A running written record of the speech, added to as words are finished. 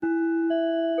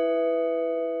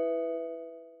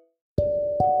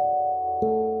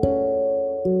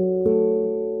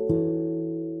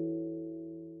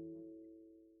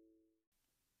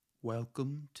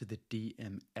Welcome to the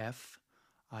DMF.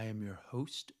 I am your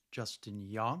host, Justin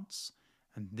Yance,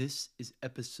 and this is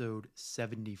episode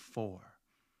 74.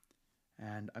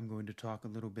 And I'm going to talk a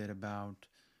little bit about,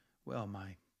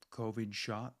 my COVID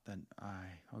shot.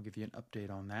 I'll give you an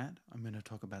update on that. I'm going to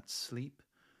talk about sleep.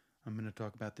 I'm going to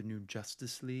talk about the new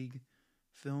Justice League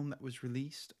film that was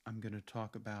released. I'm going to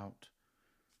talk about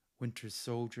Winter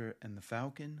Soldier and the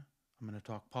Falcon. I'm going to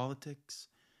talk politics.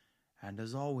 And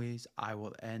as always, I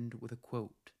will end with a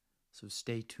quote, so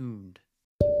stay tuned.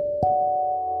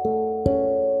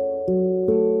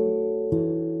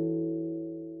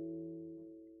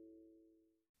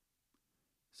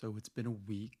 So it's been a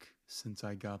week since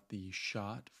I got the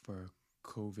shot for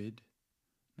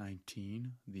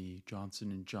COVID-19, the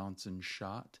Johnson & Johnson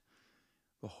shot.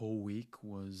 The whole week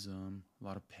was a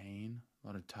lot of pain, a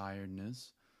lot of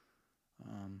tiredness,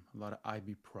 a lot of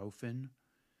ibuprofen.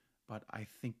 But I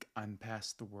think I'm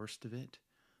past the worst of it.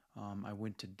 I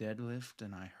went to deadlift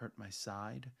and I hurt my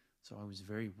side, so I was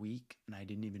very weak and I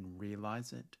didn't even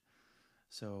realize it.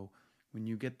 So when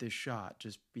you get this shot,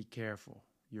 just be careful.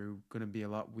 You're going to be a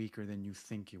lot weaker than you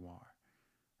think you are.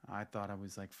 I thought I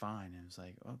was fine. It was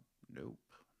oh, nope,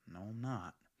 no I'm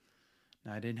not.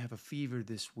 Now I didn't have a fever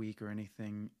this week or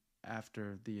anything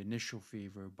after the initial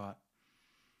fever, but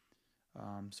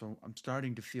so I'm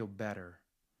starting to feel better.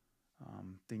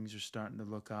 Things are starting to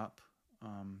look up.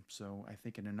 So I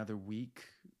think in another week,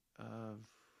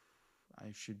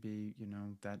 I should be,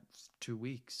 that's 2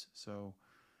 weeks. So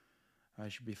I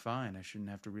should be fine. I shouldn't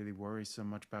have to really worry so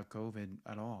much about COVID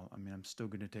at all. I mean, I'm still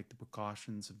going to take the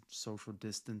precautions of social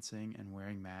distancing and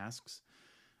wearing masks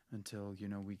until,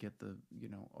 we get the,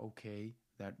 okay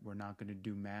that we're not going to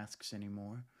do masks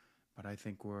anymore. But I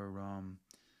think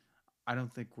I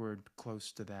don't think we're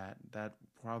close to that. That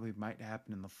probably might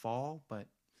happen in the fall, but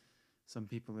some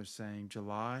people are saying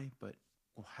July, but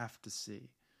we'll have to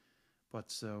see. But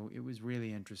so it was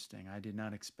really interesting. I did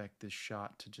not expect this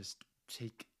shot to just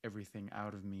take everything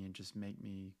out of me and just make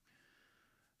me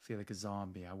feel like a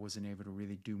zombie. I wasn't able to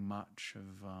really do much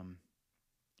of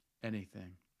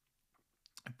anything.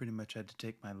 I pretty much had to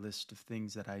take my list of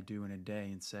things that I do in a day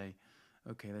and say,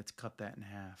 okay, let's cut that in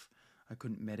half. I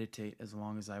couldn't meditate as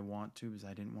long as I want to because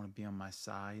I didn't want to be on my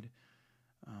side.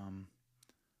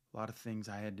 A lot of things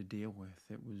I had to deal with.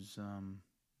 It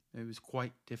was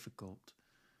quite difficult,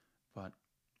 but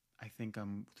I think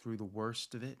I'm through the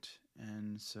worst of it,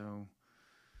 and so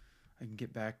I can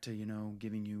get back to,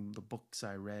 giving you the books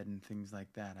I read and things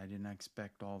like that. I didn't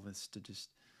expect all this to just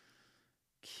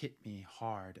hit me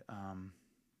hard.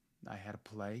 I had a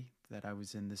play that I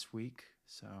was in this week,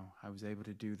 so I was able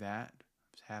to do that.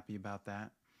 I was happy about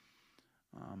that.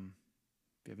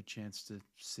 If you have a chance to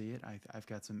see it, I've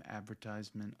got some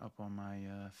advertisement up on my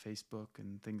Facebook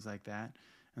and things like that.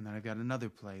 And then I've got another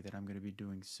play that I'm going to be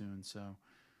doing soon, so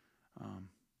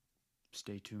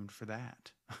stay tuned for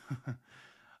that.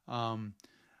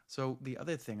 So the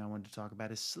other thing I wanted to talk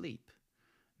about is sleep.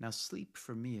 Now, sleep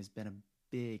for me has been a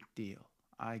big deal.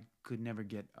 I could never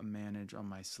get a manage on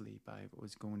my sleep. I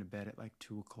was going to bed at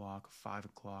 2 o'clock, 5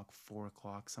 o'clock, 4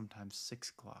 o'clock, sometimes 6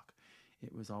 o'clock.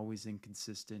 It was always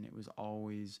inconsistent. It was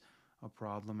always a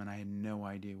problem, and I had no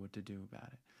idea what to do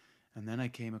about it. And then I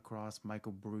came across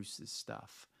Michael Bruce's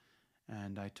stuff,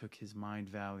 and I took his Mind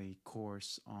Valley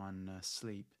course on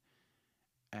sleep,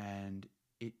 and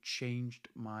it changed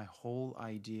my whole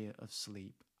idea of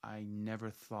sleep. I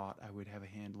never thought I would have a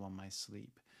handle on my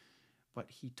sleep. But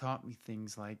he taught me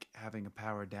things like having a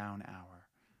power down hour,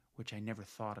 which I never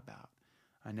thought about.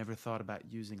 I never thought about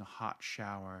using a hot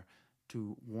shower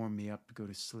to warm me up to go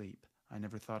to sleep. I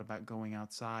never thought about going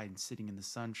outside and sitting in the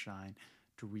sunshine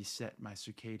to reset my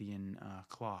circadian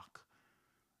clock.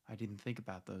 I didn't think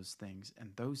about those things,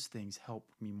 and those things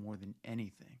helped me more than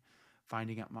anything.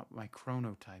 Finding out what my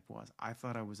chronotype was. I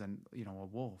thought I was a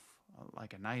wolf,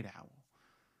 like a night owl.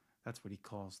 That's what he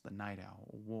calls the night owl,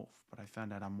 a wolf. But I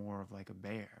found out I'm more of a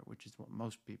bear, which is what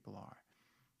most people are.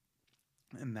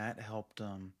 And that helped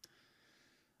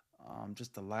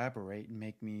just elaborate and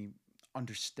make me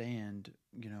understand,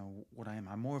 what I am.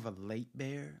 I'm more of a late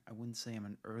bear. I wouldn't say I'm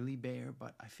an early bear,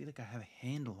 but I feel like I have a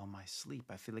handle on my sleep.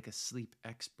 I feel like a sleep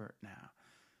expert now.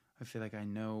 I feel like I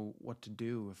know what to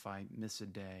do if I miss a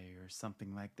day or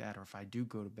something like that, or if I do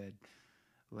go to bed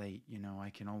late,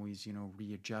 I can always,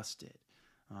 readjust it.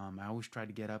 I always try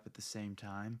to get up at the same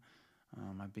time.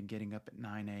 I've been getting up at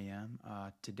 9 a.m.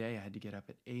 Today I had to get up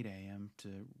at 8 a.m.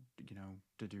 to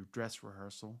do dress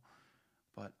rehearsal.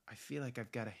 But I feel like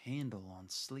I've got a handle on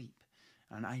sleep.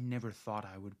 And I never thought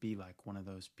I would be like one of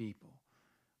those people.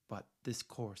 But this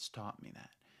course taught me that.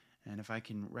 And if I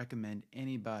can recommend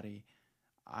anybody,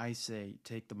 I say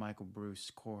take the Michael Bruce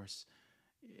course.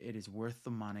 It is worth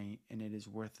the money and it is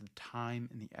worth the time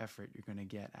and the effort you're going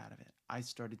to get out of it. I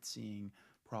started seeing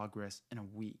progress in a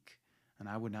week, and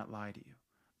I would not lie to you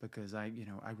because I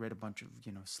read a bunch of,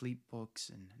 sleep books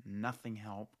and nothing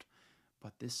helped,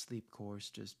 but this sleep course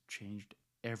just changed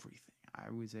everything. I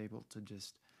was able to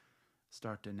just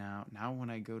start to now when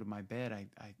I go to my bed,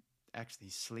 I actually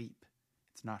sleep.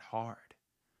 It's not hard.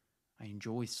 I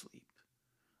enjoy sleep.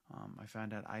 I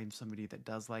found out I'm somebody that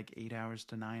does like 8 hours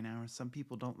to 9 hours. Some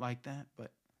people don't like that,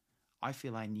 but I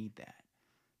feel I need that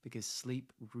because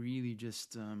sleep really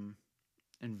just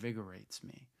invigorates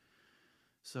me.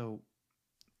 So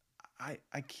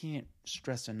I can't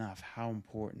stress enough how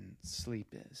important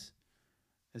sleep is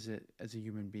as a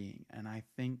human being, and I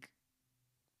think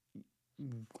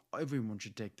everyone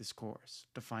should take this course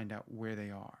to find out where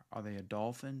they are. Are they a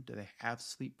dolphin? Do they have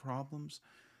sleep problems?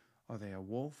 Are they a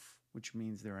wolf, which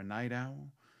means they're a night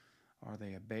owl? Are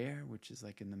they a bear, which is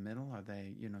like in the middle? Are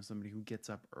they, somebody who gets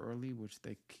up early, which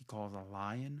he calls a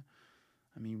lion?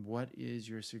 I mean, what is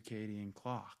your circadian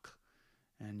clock?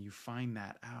 And you find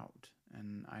that out.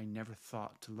 And I never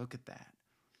thought to look at that.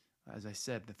 As I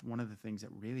said, one of the things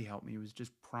that really helped me was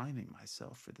just priming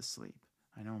myself for the sleep.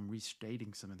 I know I'm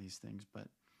restating some of these things, but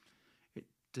it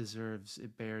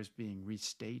bears being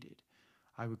restated.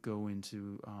 I would go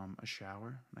into a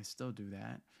shower, and I still do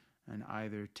that, and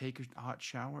either take a hot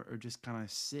shower or just kind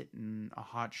of sit in a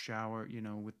hot shower,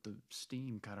 with the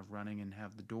steam kind of running and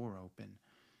have the door open.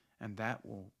 And that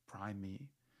will prime me.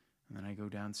 And then I go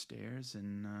downstairs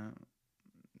and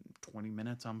 20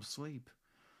 minutes I'm asleep.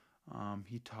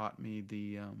 He taught me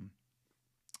the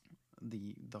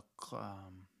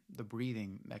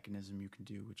breathing mechanism you can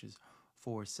do, which is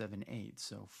 4-7-8.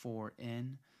 So 4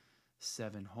 in,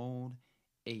 7 hold,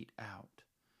 8 out,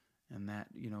 and that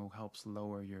helps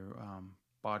lower your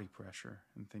body pressure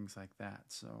and things like that.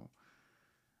 So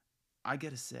I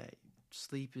gotta say,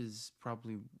 sleep is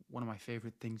probably one of my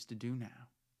favorite things to do now,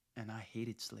 and I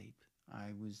hated sleep.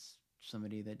 I was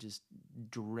somebody that just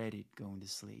dreaded going to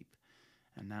sleep,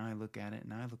 and now I look at it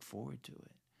and I look forward to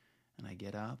it, and I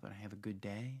get up and I have a good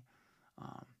day.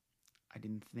 I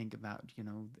didn't think about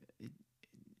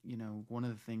one of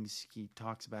the things he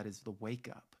talks about is the wake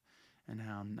up, and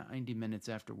how 90 minutes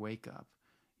after wake up,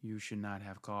 you should not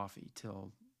have coffee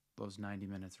till those 90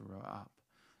 minutes are up.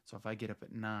 So if I get up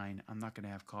at 9, I'm not going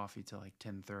to have coffee till like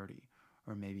 10:30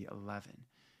 or maybe 11.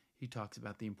 He talks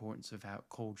about the importance of a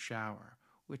cold shower,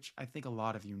 which I think a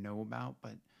lot of you know about,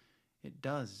 but it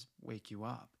does wake you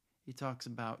up. He talks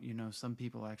about, some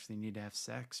people actually need to have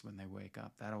sex when they wake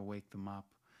up. That'll wake them up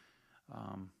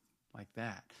like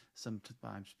that.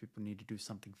 Sometimes people need to do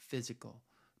something physical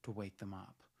to wake them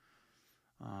up.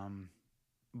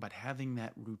 But having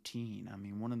that routine, I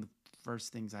mean, one of the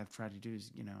first things I've tried to do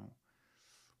is,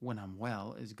 when I'm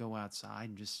well, is go outside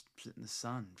and just sit in the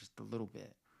sun just a little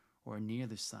bit, or near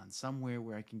the sun, somewhere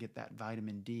where I can get that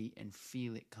vitamin D and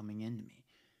feel it coming into me.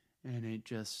 And it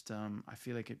just, I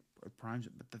feel like it primes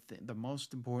it. But the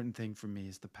most important thing for me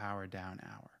is the power down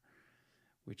hour,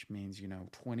 which means,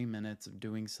 20 minutes of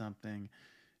doing something,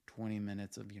 20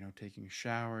 minutes of, taking a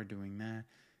shower, doing that,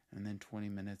 and then 20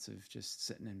 minutes of just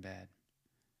sitting in bed.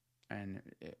 And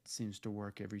it seems to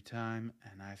work every time,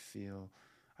 and I feel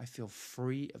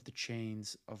free of the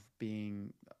chains of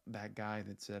being that guy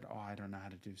that said, "Oh, I don't know how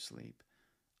to do sleep."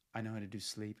 I know how to do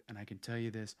sleep, and I can tell you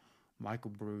this,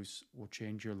 Michael Bruce will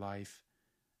change your life.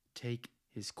 Take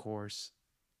his course.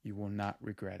 You will not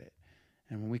regret it.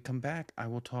 And when we come back, I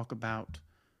will talk about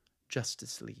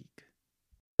Justice League.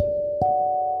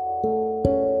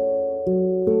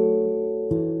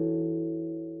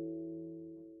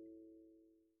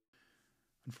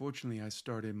 Unfortunately, I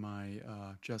started my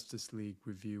Justice League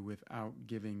review without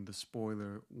giving the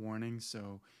spoiler warning,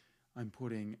 so I'm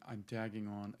tagging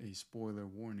on a spoiler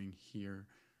warning here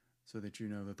so that you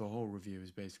know that the whole review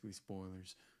is basically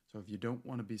spoilers. So if you don't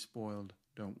want to be spoiled,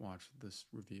 don't watch this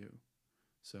review.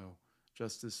 So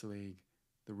Justice League,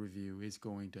 the review is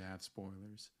going to have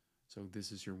spoilers. So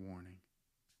this is your warning.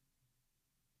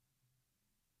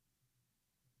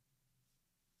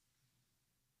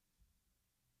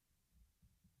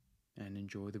 And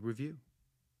enjoy the review.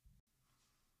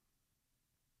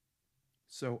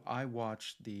 So I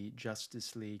watched the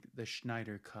Justice League, the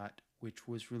Schneider Cut, which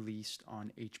was released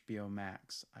on HBO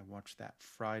Max. I watched that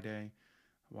Friday.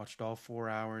 I watched all 4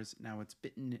 hours. Now it's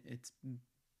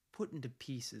put into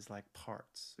pieces like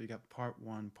parts. So you got part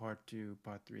 1, part 2,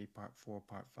 part 3, part 4,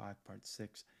 part 5, part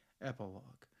 6,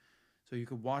 epilogue. So you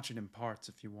could watch it in parts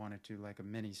if you wanted to, like a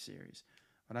mini series.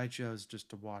 But I chose just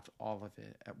to watch all of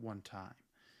it at one time.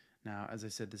 Now, as I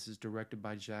said, this is directed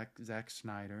by Zack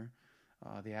Snyder.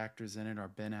 The actors in it are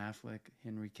Ben Affleck,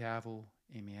 Henry Cavill,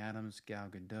 Amy Adams, Gal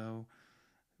Gadot,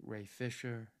 Ray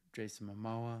Fisher, Jason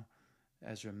Momoa,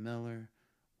 Ezra Miller,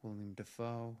 William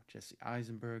Dafoe, Jesse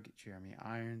Eisenberg, Jeremy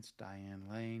Irons, Diane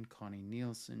Lane, Connie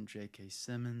Nielsen, J.K.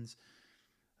 Simmons,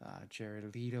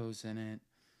 Jared Leto's in it.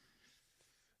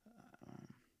 Um,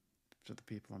 for the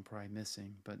people I'm probably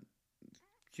missing, but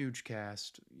huge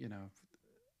cast,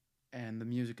 and the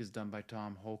music is done by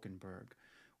Tom Holkenberg,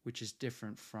 which is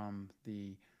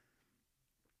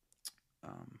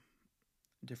um,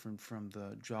 different from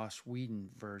the Joss Whedon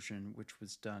version, which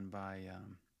was done by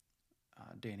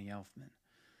Danny Elfman.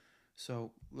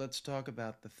 So let's talk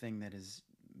about the thing that is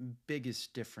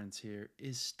biggest difference here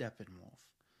is Steppenwolf.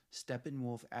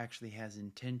 Steppenwolf actually has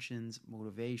intentions,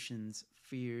 motivations,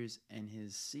 fears, and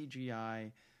his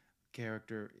CGI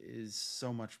character is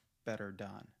so much better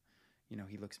done.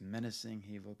 He looks menacing,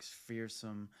 he looks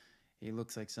fearsome, he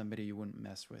looks like somebody you wouldn't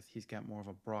mess with. He's got more of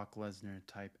a Brock Lesnar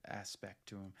type aspect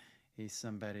to him. He's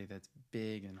somebody that's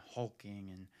big and hulking,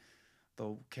 and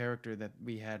the character that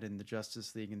we had in the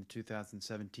Justice League in the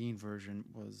 2017 version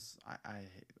was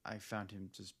I found him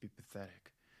just be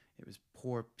pathetic. It was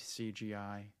poor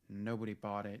CGI. Nobody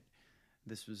bought it.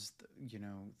 This was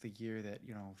the year that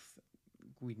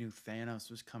we knew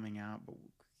Thanos was coming out, but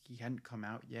he hadn't come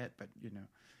out yet. But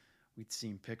we'd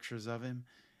seen pictures of him,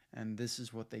 and this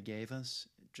is what they gave us.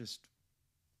 Just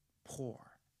poor,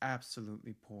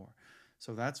 absolutely poor.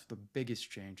 So that's the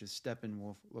biggest change. Is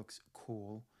Steppenwolf looks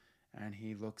cool, and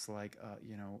he looks like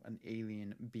an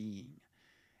alien being,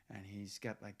 and he's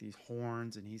got like these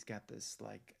horns, and he's got this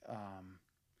like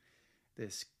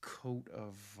this coat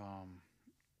of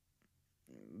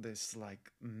this like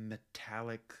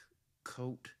metallic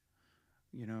coat,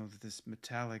 this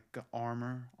metallic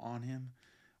armor on him,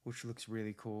 which looks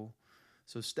really cool.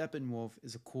 So Steppenwolf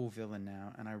is a cool villain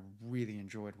now, and I really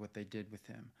enjoyed what they did with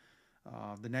him.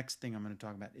 The next thing I'm going to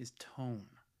talk about is tone.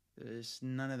 There's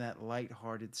none of that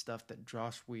light-hearted stuff that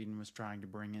Joss Whedon was trying to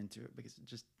bring into it, because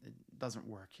it doesn't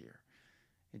work here.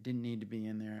 It didn't need to be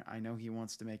in there. I know he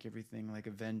wants to make everything like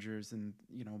Avengers and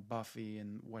Buffy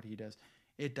and what he does.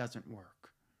 It doesn't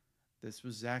work. This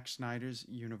was Zack Snyder's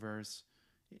universe.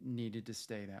 It needed to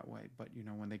stay that way. But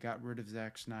when they got rid of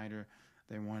Zack Snyder,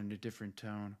 they wanted a different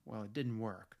tone. Well, it didn't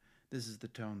work. This is the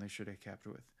tone they should have kept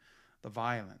with. The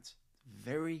violence,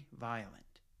 very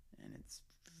violent, and it's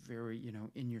very,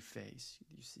 in your face.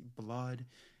 You see blood,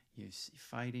 you see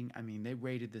fighting. I mean, they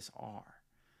rated this R.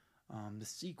 The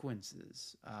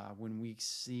sequences, when we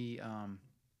see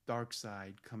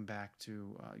Darkseid come back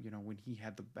to, when he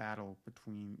had the battle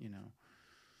between,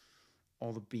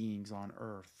 all the beings on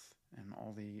Earth and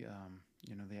all the,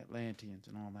 the Atlanteans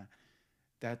and all that,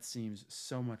 that seems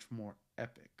so much more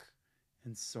epic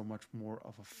and so much more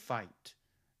of a fight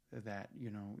that,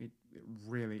 it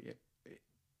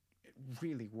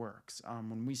really works.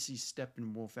 When we see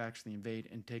Steppenwolf actually invade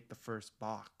and take the first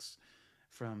box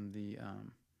from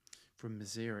from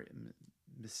Mysteria,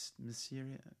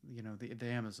 the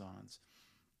Amazons,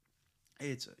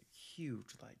 it's a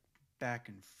huge like back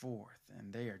and forth,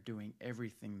 and they are doing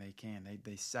everything they can.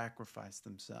 They sacrifice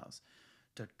themselves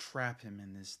to trap him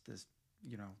in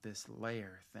this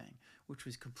lair thing, which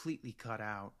was completely cut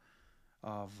out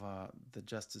of the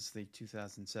Justice League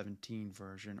 2017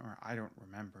 version, or I don't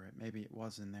remember it. Maybe it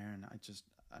was in there, and I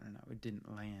don't know, it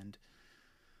didn't land.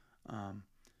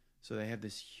 So they have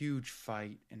this huge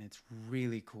fight, and it's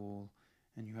really cool.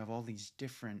 And you have all these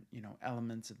different,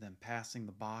 elements of them passing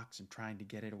the box and trying to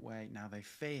get it away. Now they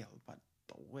failed, but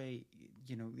the way,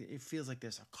 it feels like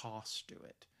there's a cost to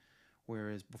it.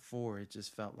 Whereas before, it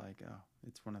just felt like, oh,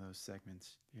 it's one of those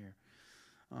segments here.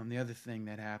 The other thing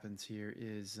that happens here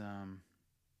is,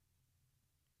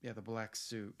 the black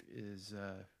suit is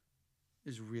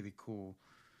really cool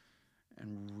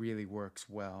and really works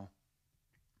well.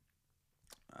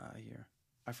 Here,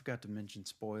 I forgot to mention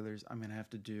spoilers. I'm gonna have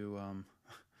to do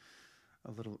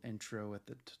a little intro at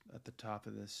the top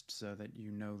of this so that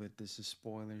you know that this is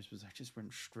spoilers. Because I just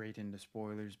went straight into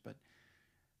spoilers, but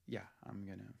yeah, I'm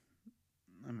gonna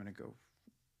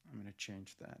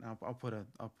change that. I'll put a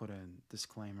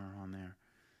disclaimer on there.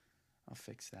 I'll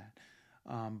fix that.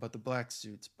 But the black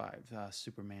suit's by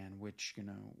Superman, which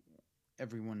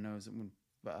everyone knows that when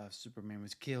Superman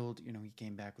was killed, he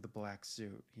came back with a black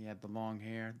suit. He had the long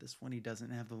hair. This one he doesn't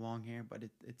have the long hair, but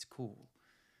it's cool.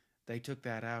 They took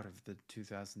that out of the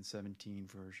 2017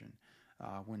 version.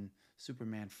 When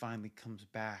Superman finally comes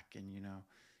back, and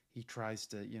he tries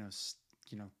to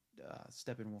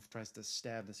Steppenwolf tries to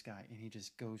stab this guy, and he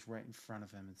just goes right in front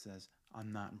of him and says,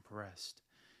 "I'm not impressed."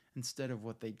 instead of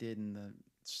what they did in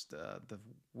the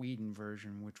Whedon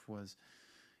version, which was,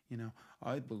 you know,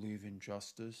 I believe in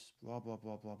justice, blah blah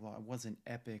blah blah blah. It wasn't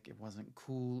epic, it wasn't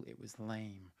cool, it was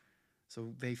lame.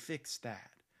 So they fixed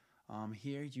that.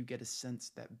 Here you get a sense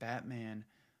that Batman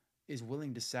is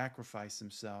willing to sacrifice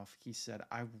himself. He said,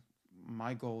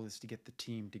 my goal is to get the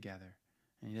team together,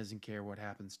 and he doesn't care what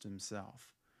happens to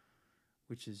himself,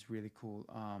 which is really cool.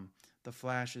 The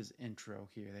Flash's intro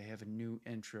here, they have a new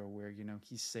intro where, you know,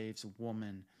 he saves a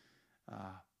woman,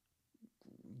 uh,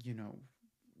 you know,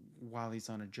 while he's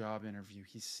on a job interview.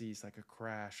 He sees like a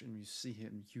crash, and you see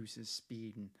him use his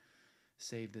speed and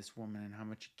save this woman, and how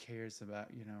much he cares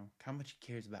about, you know, how much he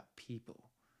cares about people.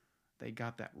 They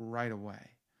got that right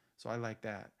away. So I like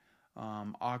that.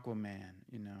 Aquaman,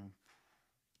 you know,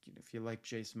 if you like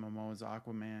Jason Momoa's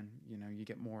Aquaman, you know, you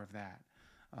get more of that.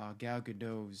 Gal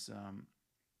Gadot's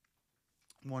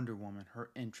Wonder Woman, her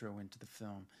intro into the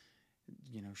film,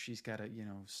 you know, she's got to, you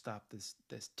know, stop this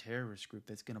terrorist group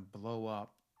that's going to blow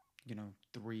up, you know,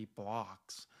 3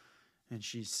 blocks, and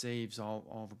she saves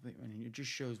all the, and it just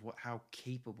shows how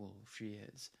capable she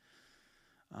is.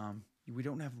 We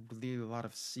don't have really a lot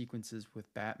of sequences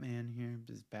with Batman here,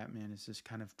 because Batman is just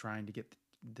kind of trying to get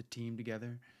the team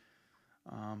together.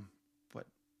 But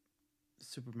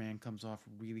Superman comes off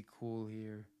really cool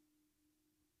here.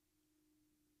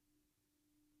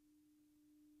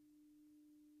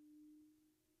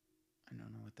 I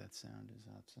don't know what that sound is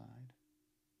outside.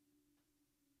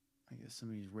 I guess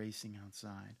somebody's racing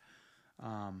outside.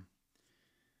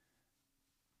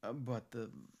 But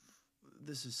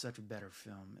this is such a better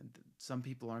film. Some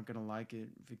people aren't going to like it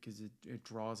because it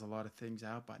draws a lot of things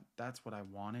out, but that's what I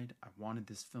wanted. I wanted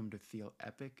this film to feel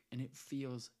epic, and it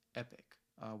feels epic.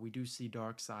 We do see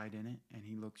Darkseid in it, and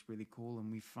he looks really cool,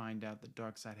 and we find out that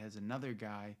Darkseid has another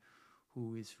guy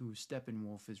who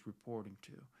Steppenwolf is reporting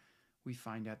to. We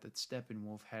find out that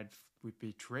Steppenwolf had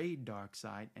betrayed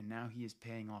Darkseid, and now he is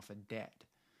paying off a debt,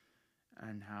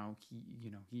 and how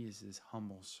he is his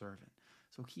humble servant.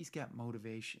 So he's got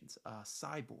motivations.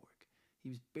 Cyborg, he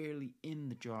was barely in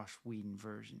the Joss Whedon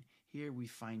version. Here we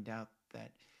find out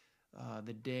that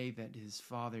the day that his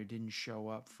father didn't show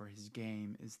up for his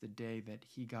game is the day that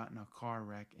he got in a car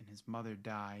wreck and his mother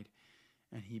died,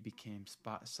 and he became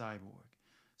Cyborg.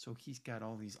 So he's got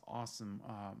all these awesome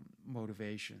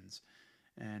motivations,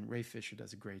 and Ray Fisher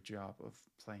does a great job of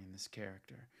playing this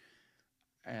character.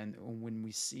 And when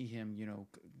we see him, you know,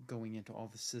 going into all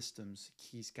the systems,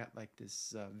 he's got like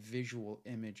this visual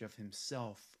image of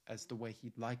himself as the way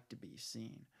he'd like to be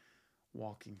seen,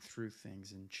 walking through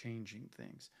things and changing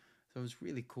things. So it was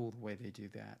really cool the way they do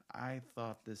that. I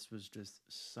thought this was just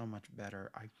so much better.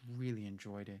 I really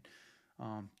enjoyed it.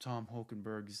 Tom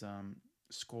Hulkenberg's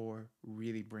score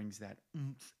really brings that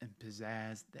oomph and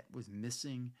pizzazz that was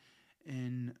missing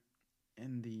in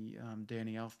the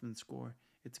Danny Elfman score.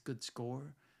 It's a good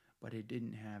score, but it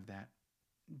didn't have that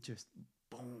just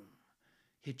boom,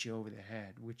 hit you over the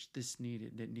head, which this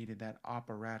needed. It needed that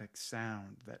operatic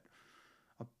sound that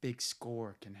a big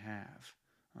score can have.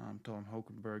 Tom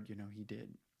Hulkenberg, you know, he did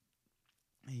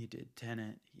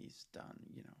Tenet. He's done,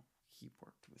 you know, he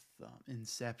worked with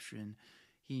Inception.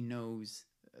 He knows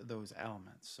those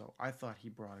elements. So I thought he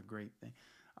brought a great thing.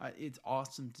 It's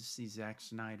awesome to see Zack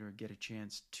Snyder get a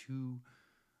chance to,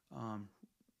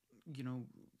 you know,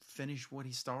 finish what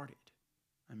he started.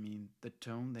 I mean, the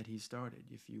tone that he started.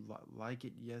 If you like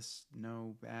it, yes,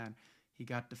 no, bad. He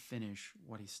got to finish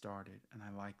what he started, and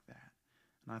I like that.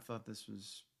 And I thought this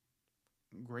was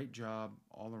a great job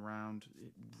all around.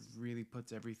 It really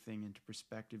puts everything into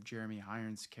perspective. Jeremy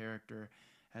Irons' character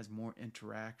has more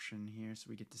interaction here, so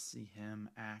we get to see him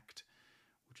act,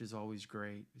 which is always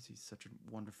great because he's such a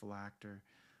wonderful actor.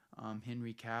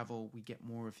 Henry Cavill, we get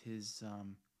more of his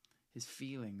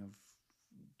feeling of,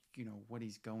 you know, what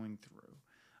he's going through.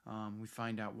 We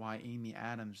find out why Amy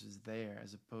Adams is there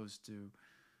as opposed to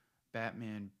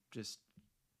Batman just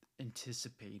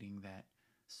anticipating that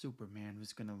Superman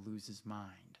was going to lose his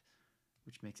mind,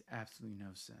 which makes absolutely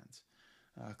no sense.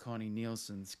 Connie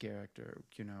Nielsen's character,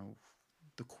 you know,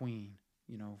 the Queen,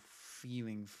 you know,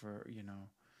 feeling for, you know,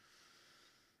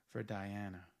 for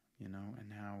Diana, you know,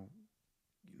 and how,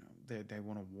 you know, they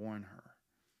want to warn her.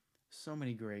 So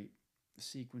many great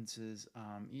sequences.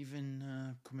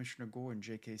 Even Commissioner Gordon,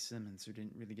 J.K. Simmons, who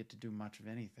didn't really get to do much of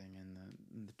anything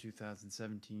in the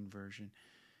 2017 version,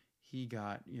 he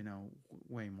got, you know,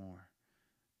 way more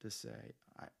to say.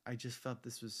 I just felt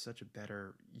this was such a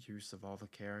better use of all the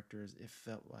characters. It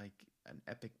felt like an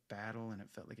epic battle, and it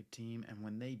felt like a team. And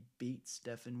when they beat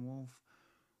Steppenwolf,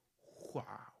 wow.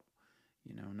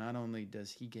 You know, not only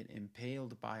does he get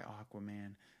impaled by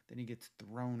Aquaman, then he gets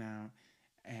thrown out,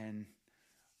 and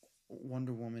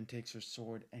Wonder Woman takes her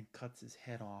sword and cuts his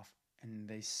head off, and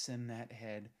they send that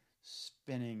head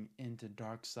spinning into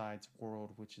Darkseid's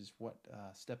world, which is what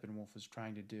Steppenwolf was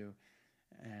trying to do.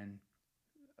 And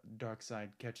Darkseid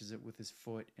catches it with his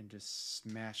foot and just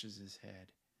smashes his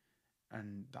head.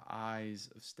 And the eyes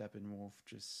of Steppenwolf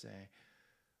just say,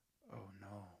 "Oh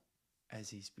no," as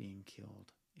he's being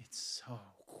killed. It's so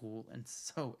cool and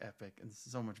so epic and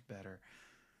so much better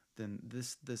than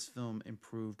this film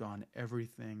improved on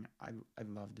everything. I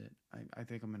loved it. I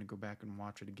think I'm gonna go back and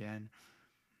watch it again.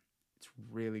 It's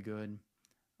really good.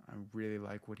 I really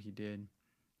like what he did.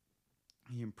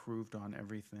 He improved on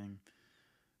everything.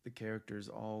 The characters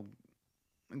all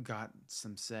got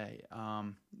some say.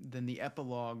 Then the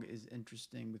epilogue is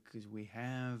interesting because we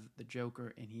have the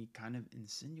Joker, and he kind of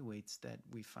insinuates that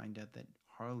we find out that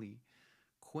Harley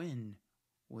Quinn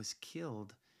was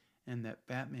killed, and that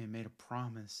Batman made a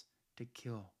promise to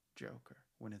kill Joker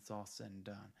when it's all said and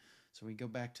done. So we go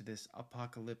back to this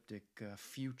apocalyptic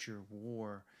future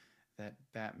war that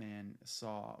Batman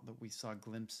saw, that we saw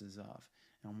glimpses of,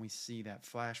 and we see that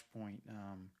Flashpoint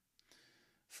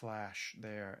Flash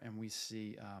there, and we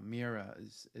see Mira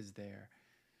is there,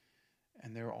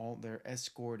 and they're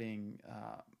escorting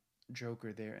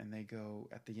Joker there, and they go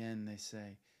at the end. They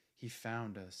say he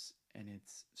found us, and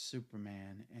it's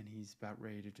Superman, and he's about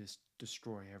ready to just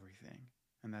destroy everything,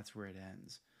 and that's where it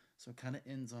ends. So it kind of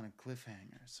ends on a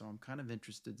cliffhanger. So I'm kind of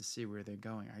interested to see where they're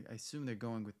going. I assume they're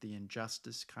going with the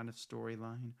Injustice kind of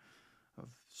storyline of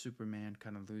Superman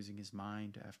kind of losing his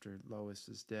mind after Lois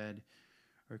is dead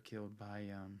or killed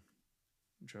by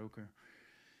Joker.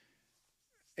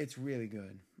 It's really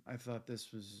good. I thought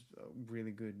this was a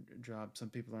really good job.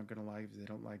 Some people aren't going to like it. They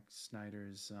don't like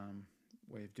Snyder's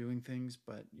way of doing things,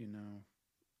 but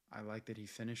I like that he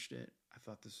finished it. I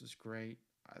thought this was great.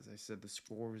 As I said, the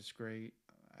score was great.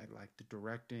 I liked the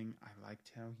directing. I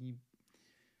liked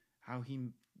how he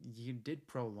did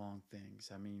prolong things.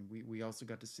 I mean, we also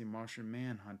got to see Martian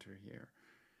Manhunter here.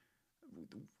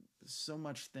 So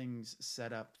much things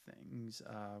set up things.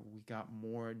 We got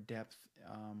more depth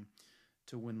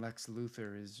to when Lex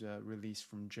Luthor is released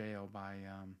from jail by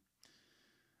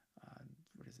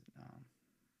what is it?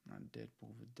 Not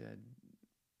Deadpool, but Dead.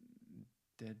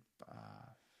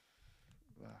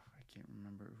 I can't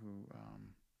remember who.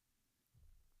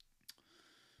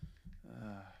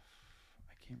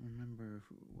 I can't remember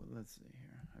who. Well, let's see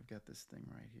here. I've got this thing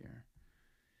right here.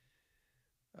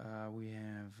 We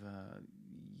have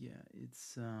yeah,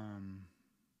 it's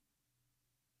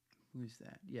who's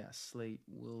that? Yeah, Slate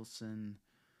Wilson,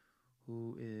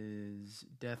 who is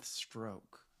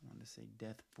Deathstroke. I want to say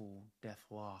Deathpool,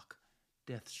 Deathlock,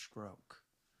 Deathstroke,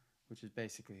 which is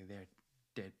basically their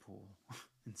Deadpool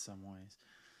in some ways.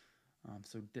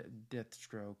 So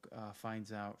Deathstroke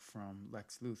finds out from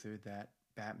Lex Luthor that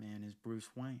Batman is Bruce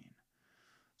Wayne.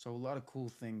 So a lot of cool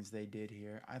things they did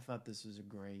here. I thought this was a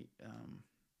great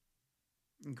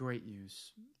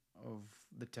use of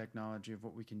the technology of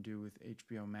what we can do with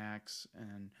HBO Max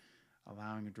and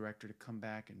allowing a director to come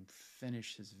back and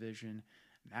finish his vision.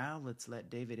 Now let's let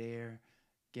David Ayer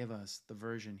give us the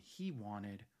version he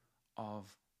wanted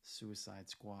of Suicide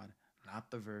Squad, not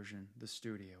the version the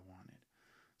studio wanted.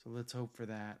 So let's hope for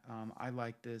that. I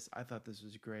like this. I thought this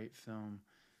was a great film.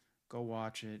 Go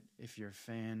watch it. If you're a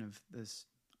fan of this,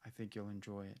 I think you'll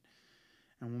enjoy it.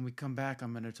 And when we come back,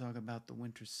 I'm going to talk about the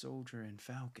Winter Soldier and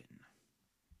Falcon.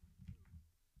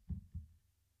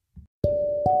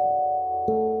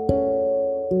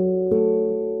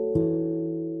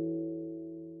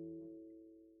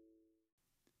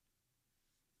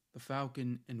 The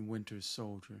Falcon and Winter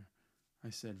Soldier.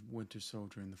 I said Winter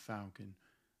Soldier and the Falcon.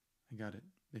 I got it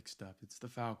mixed up. It's the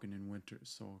Falcon and Winter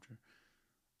Soldier.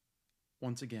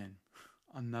 Once again,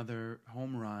 another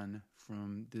home run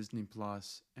from Disney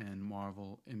Plus and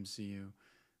Marvel MCU.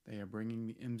 They are bringing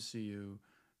the MCU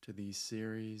to these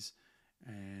series,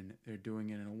 and they're doing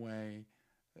it in a way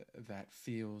that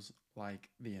feels like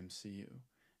the MCU.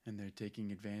 And they're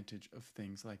taking advantage of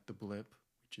things like the blip,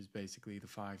 which is basically the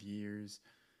 5 years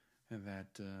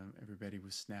that everybody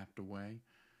was snapped away.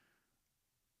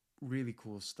 Really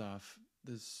cool stuff.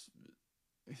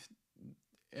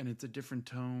 And it's a different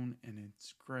tone, and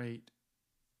it's great.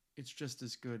 It's just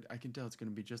as good. I can tell it's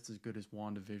going to be just as good as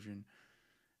WandaVision,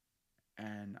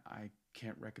 and I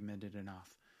can't recommend it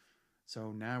enough.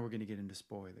 So now we're going to get into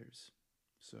spoilers.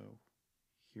 So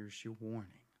here's your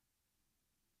warning.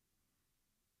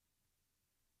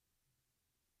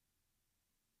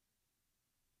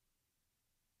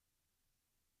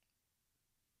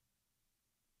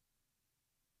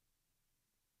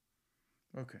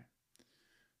 Okay.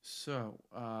 So,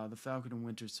 the Falcon and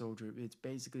Winter Soldier, it's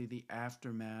basically the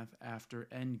aftermath after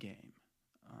Endgame.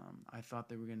 I thought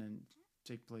they were going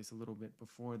to take place a little bit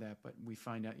before that, but we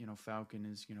find out, Falcon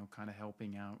is, kind of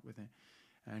helping out with it.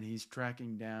 And he's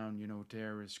tracking down,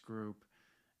 terrorist group.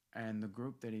 And the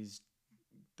group that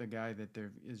the guy that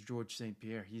there is George St.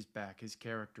 Pierre, he's back. His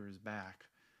character is back.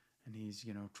 And he's,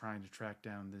 trying to track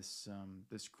down this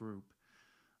group.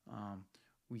 Um,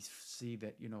 we see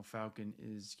that Falcon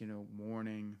is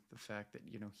mourning the fact that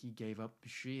he gave up the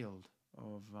shield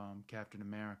of Captain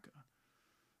America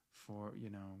for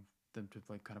them to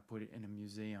like kind of put it in a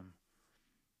museum.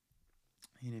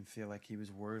 He didn't feel like he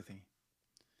was worthy.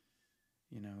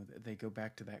 They go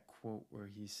back to that quote where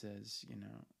he says,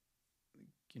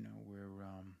 where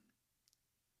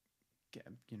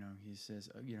he says,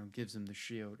 gives him the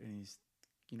shield, and he's,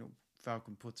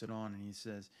 Falcon puts it on, and he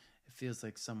says, it feels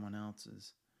like someone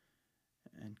else's.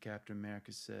 And Captain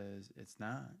America says, it's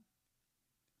not.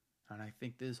 And I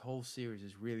think this whole series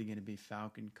is really going to be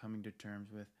Falcon coming to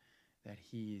terms with that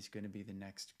he is going to be the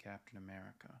next Captain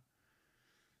America.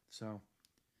 So,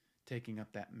 taking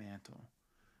up that mantle.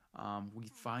 We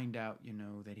find out,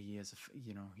 that he has,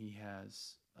 he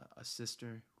has a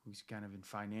sister who's kind of in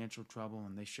financial trouble,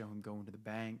 and they show him going to the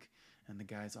bank, and the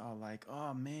guy's all like,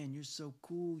 "Oh man, you're so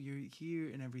cool, you're here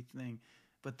and everything,"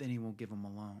 but then he won't give him a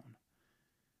loan,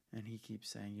 and he keeps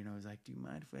saying, he's like, "Do you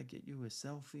mind if I get you a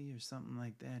selfie or something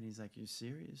like that?" And he's like, "You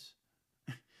serious?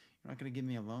 You're not gonna give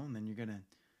me a loan, then you're gonna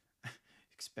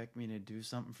expect me to do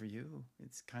something for you?"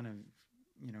 It's kind of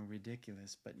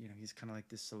ridiculous, but he's kind of like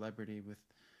this celebrity with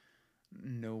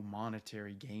no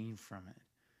monetary gain from it.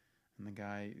 And the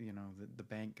guy, the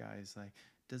bank guy is like,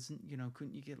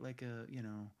 couldn't you get like a,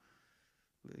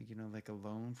 like a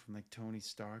loan from like Tony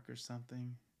Stark or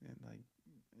something? And like,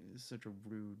 it's such a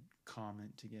rude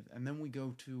comment to give. And then we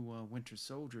go to Winter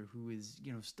Soldier, who is,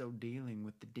 still dealing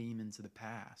with the demons of the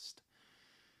past.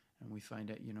 And we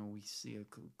find out, we see a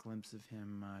glimpse of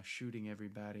him shooting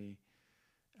everybody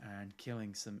and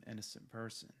killing some innocent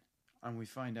person. And we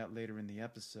find out later in the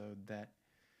episode that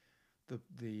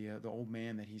the old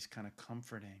man that he's kind of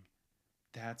comforting,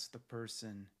 that's the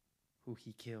person who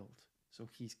he killed. So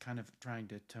he's kind of trying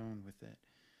to atone with it.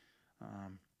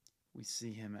 We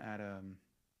see him at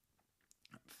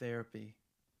therapy,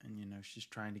 and she's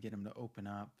trying to get him to open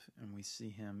up, and we see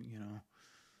him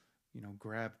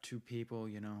grab two people,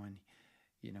 and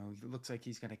he looks like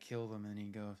he's gonna kill them, and he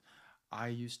goes, "I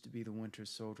used to be the Winter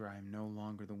Soldier. I am no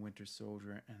longer the Winter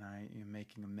Soldier, and I am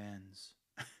making amends."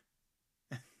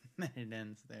 And then it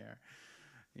ends there.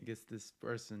 He gets this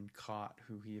person caught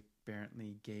who he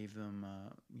apparently gave them,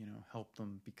 helped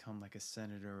them become like a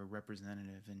senator or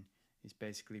representative, and he's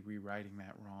basically rewriting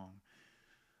that wrong.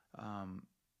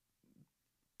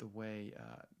 The way,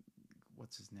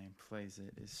 what's his name, plays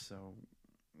it is so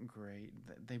great.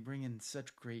 They bring in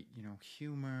such great,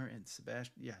 humor, and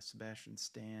Sebastian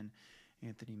Stan,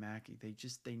 Anthony Mackie.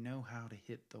 They know how to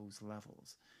hit those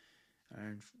levels,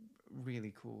 and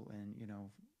really cool. And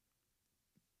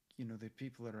the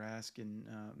people that are asking,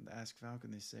 ask Falcon,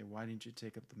 they say, "Why didn't you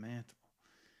take up the mantle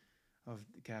of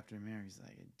Captain America?" He's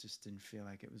like, "It just didn't feel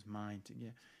like it was mine to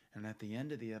get." And at the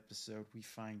end of the episode, we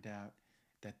find out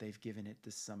that they've given it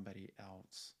to somebody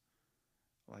else,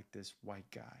 like this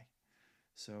white guy.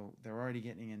 So they're already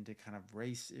getting into kind of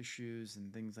race issues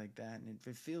and things like that, and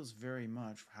it feels very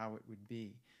much how it would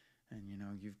be. And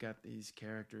you've got these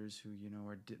characters who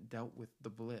are dealt with the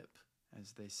blip,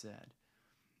 as they said.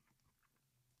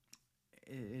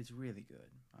 It's really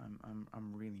good.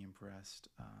 I'm really impressed.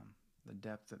 The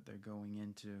depth that they're going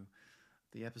into.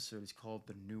 The episode is called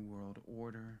 "The New World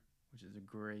Order," which is a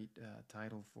great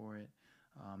title for it.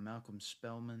 Malcolm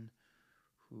Spellman,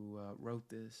 who wrote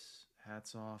this,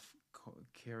 hats off.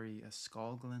 Kerry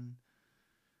Scoglin,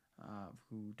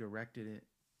 who directed it.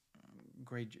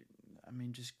 Great.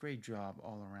 Just great job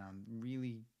all around.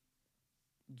 Really,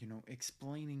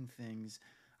 explaining things.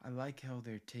 I like how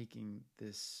they're taking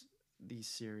these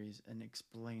series and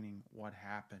explaining what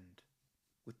happened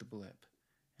with the blip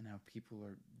and how people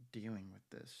are dealing with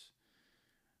this,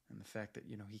 and the fact that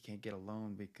he can't get a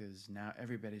loan because now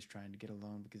everybody's trying to get a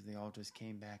loan because they all just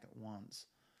came back at once.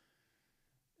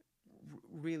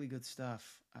 Really good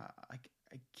stuff. I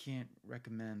can't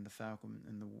recommend the Falcon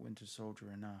and the Winter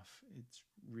Soldier enough. It's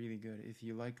really good. If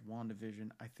you liked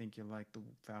WandaVision, I think you'll like the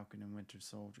Falcon and Winter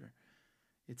Soldier.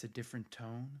 It's a different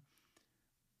tone,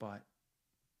 but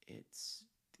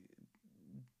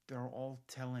they're all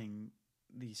telling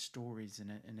these stories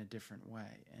in a different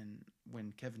way. And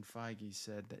when Kevin Feige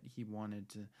said that he wanted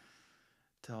to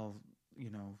tell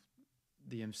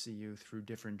the MCU through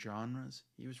different genres,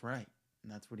 he was right,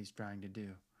 and that's what he's trying to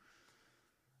do.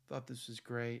 Thought this was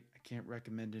great. I can't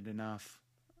recommend it enough.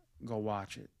 Go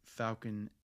watch it. Falcon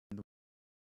and the Winter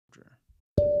Soldier.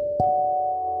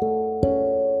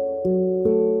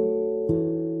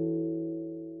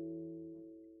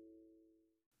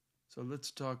 So let's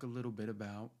talk a little bit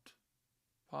about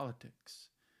politics.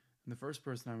 And the first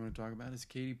person I want to talk about is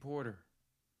Katie Porter,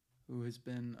 who has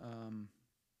been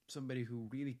somebody who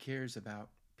really cares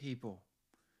about people.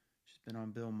 She's been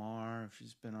on Bill Maher.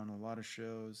 She's been on a lot of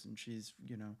shows, and she's,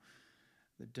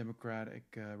 the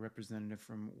Democratic representative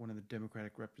from one of the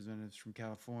Democratic representatives from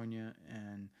California.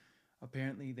 And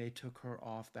apparently they took her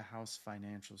off the House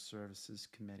Financial Services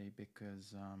Committee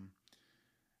because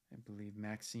I believe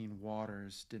Maxine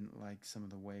Waters didn't like some of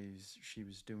the ways she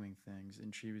was doing things,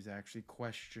 and she was actually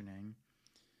questioning,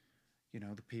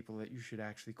 the people that you should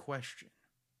actually question,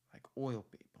 like oil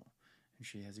people. And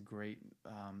she has a great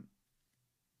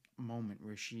moment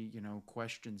where she,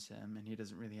 questions him, and he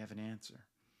doesn't really have an answer.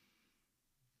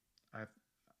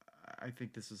 I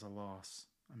think this is a loss.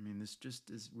 I mean, this just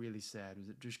is really sad.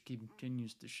 It just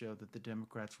continues to show that the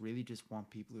Democrats really just want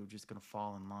people who are just going to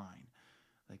fall in line,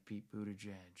 like Pete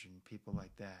Buttigieg and people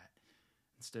like that,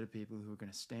 instead of people who are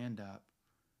going to stand up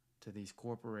to these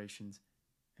corporations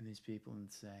and these people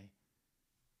and say,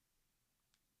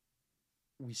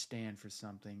 we stand for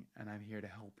something, and I'm here to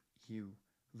help you,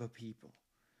 the people.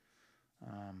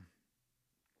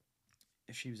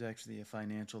 She was actually a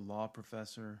financial law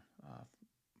professor,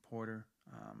 Porter.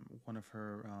 One of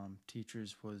her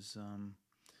teachers was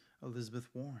Elizabeth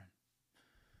Warren.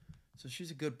 So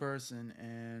she's a good person,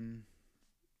 and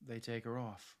they take her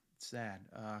off. It's sad.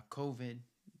 COVID,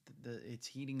 it's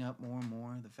heating up more and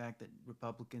more. The fact that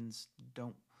Republicans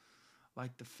don't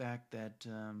like the fact that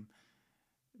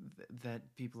that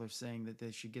people are saying that they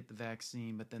should get the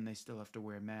vaccine, but then they still have to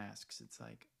wear masks. It's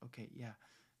like, okay, yeah,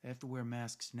 they have to wear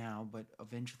masks now, but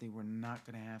eventually we're not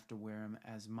going to have to wear them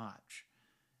as much.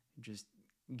 Just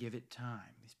give it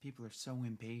time. These people are so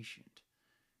impatient,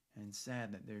 and it's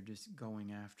sad that they're just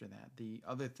going after that. The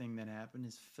other thing that happened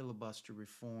is filibuster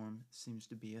reform seems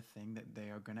to be a thing that they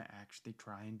are going to actually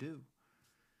try and do.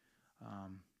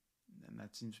 And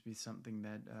that seems to be something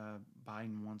that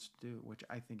Biden wants to do, which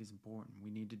I think is important.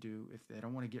 We need to do, if they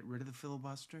don't want to get rid of the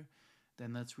filibuster,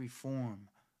 then let's reform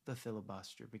the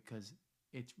filibuster, because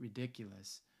it's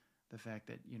ridiculous, the fact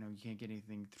that, you can't get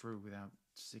anything through without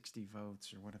 60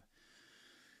 votes or whatever.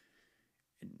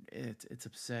 It's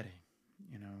upsetting.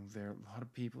 There are a lot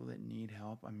of people that need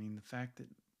help. I mean, the fact that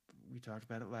we talked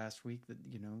about it last week, that,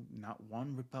 not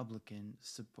one Republican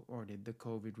supported the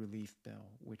COVID relief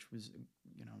bill, which was,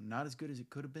 not as good as it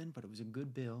could have been, but it was a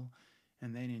good bill,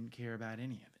 and they didn't care about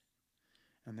any of it.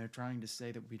 And they're trying to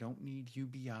say that we don't need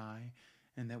UBI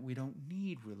and that we don't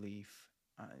need relief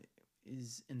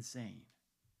is insane.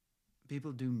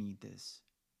 People do need this,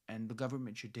 and the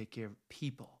government should take care of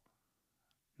people,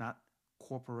 not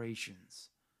corporations.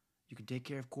 You can take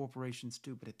care of corporations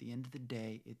too, but at the end of the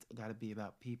day, it's got to be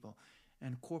about people.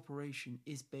 And a corporation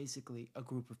is basically a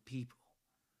group of people.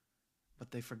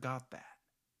 But they forgot that.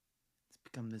 It's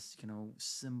become this,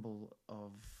 symbol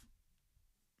of,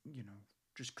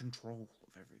 just control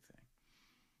of everything.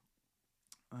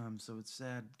 So it's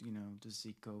sad, to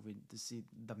see COVID, to see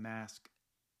the mask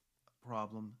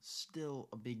problem still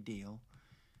a big deal,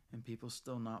 and people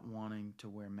still not wanting to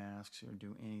wear masks or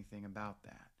do anything about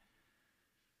that.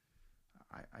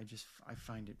 I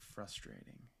find it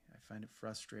frustrating. I find it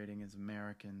frustrating as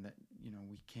American that,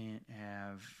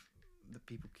 the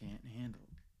people can't handle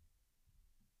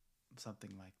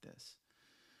something like this.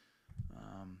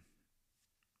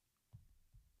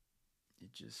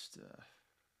 It just,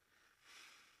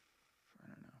 I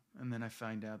don't know. And then I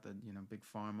find out that, Big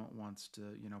Pharma wants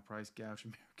to, price gouge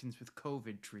Americans with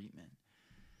COVID treatment.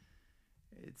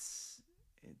 It's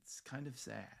kind of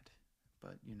sad,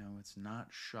 but, it's not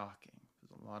shocking.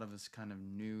 A lot of us kind of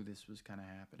knew this was kind of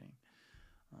happening.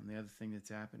 The other thing that's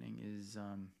happening is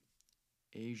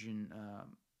Asian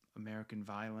American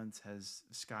violence has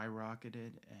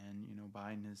skyrocketed, and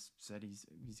Biden has said he's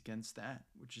against that,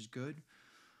 which is good.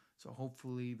 So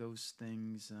hopefully those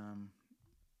things,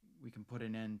 we can put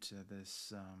an end to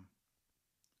this.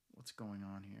 What's going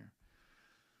on here?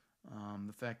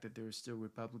 The fact that there are still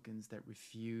Republicans that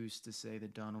refuse to say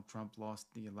that Donald Trump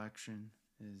lost the election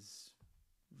is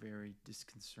very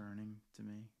disconcerting to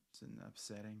me. It's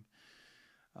upsetting.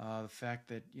 The fact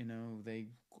that, they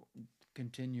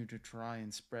continue to try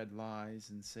and spread lies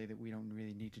and say that we don't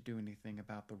really need to do anything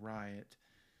about the riot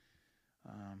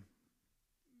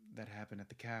that happened at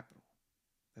the Capitol.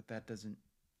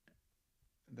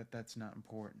 That's not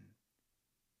important.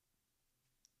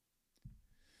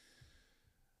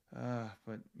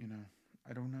 But,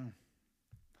 I don't know.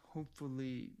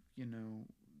 Hopefully,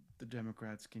 the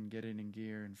Democrats can get it in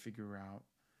gear and figure out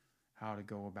how to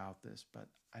go about this, but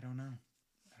I don't know.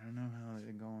 I don't know how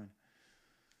they're going.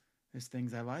 There's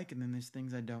things I like, and then there's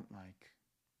things I don't like.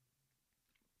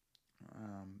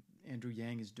 Andrew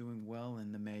Yang is doing well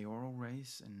in the mayoral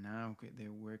race, and now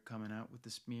we're coming out with the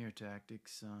smear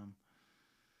tactics.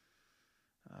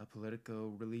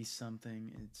 Politico released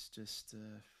something. It's just,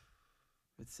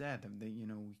 it's sad that we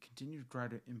continue to try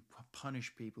to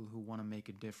punish people who want to make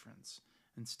a difference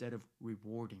instead of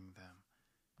rewarding them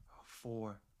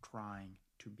for trying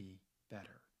to be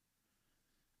better.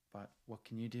 But what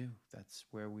can you do? That's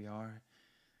where we are at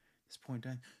this point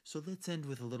in time. So let's end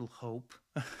with a little hope.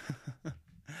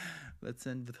 Let's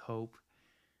end with hope.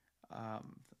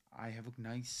 I have a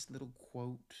nice little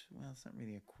quote. Well, it's not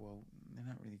really a quote. They're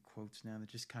not really quotes now. They're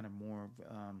just kind of more of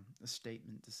a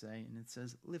statement to say. And it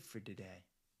says, live for today.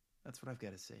 That's what I've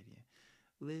got to say to you.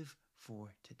 Live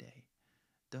for today.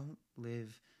 Don't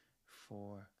live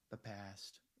for the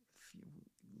past.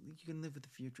 You can live with the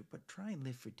future, but try and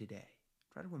live for today.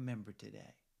 Try to remember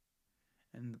today.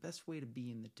 And the best way to be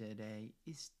in the today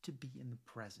is to be in the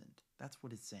present. That's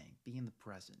what it's saying. Be in the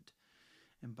present.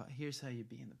 But here's how you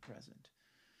be in the present.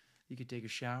 You could take a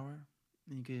shower,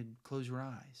 and you could close your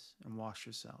eyes and wash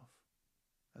yourself.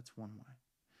 That's one way.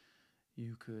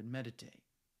 You could meditate.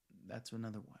 That's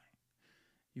another way.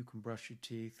 You can brush your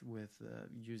teeth with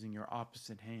using your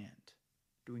opposite hand,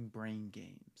 doing brain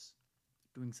games,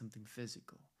 doing something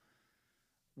physical,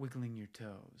 wiggling your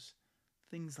toes,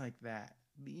 things like that.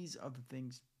 These are the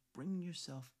things. Bring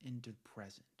yourself into the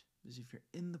present. Because if you're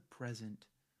in the present,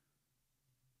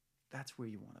 that's where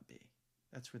you want to be.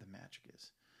 That's where the magic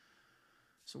is.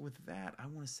 So with that, I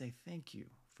want to say thank you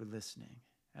for listening.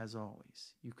 As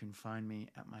always, you can find me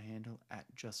at my handle at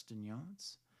Justin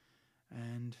Yance.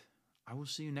 And I will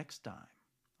see you next time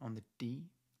on the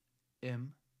DMF.